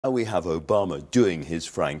Now we have Obama doing his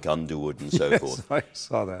Frank Underwood and so Yes, forth. I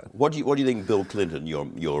saw that. What do you think Bill Clinton,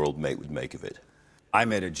 your old mate, would make of it? I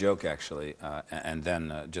made a joke actually, and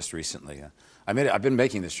then just recently, I've been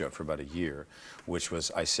making this joke for about a year, which was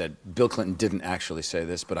I said Bill Clinton didn't actually say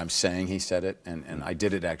this, but I'm saying he said it, and I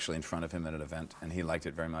did it actually in front of him at an event, and he liked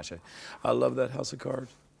it very much. I love that House of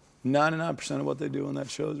Cards. 99% of what they do on that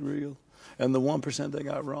show is real, and the 1% they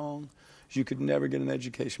got wrong, you could never get an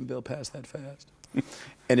education bill passed that fast.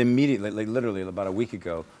 And immediately, like literally about a week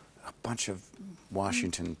ago, a bunch of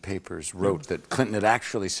Washington papers wrote that Clinton had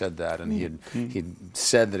actually said that, and he'd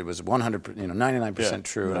said that it was 100%, 99%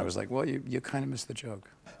 true, and I was like, well, you kind of missed the joke.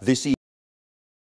 This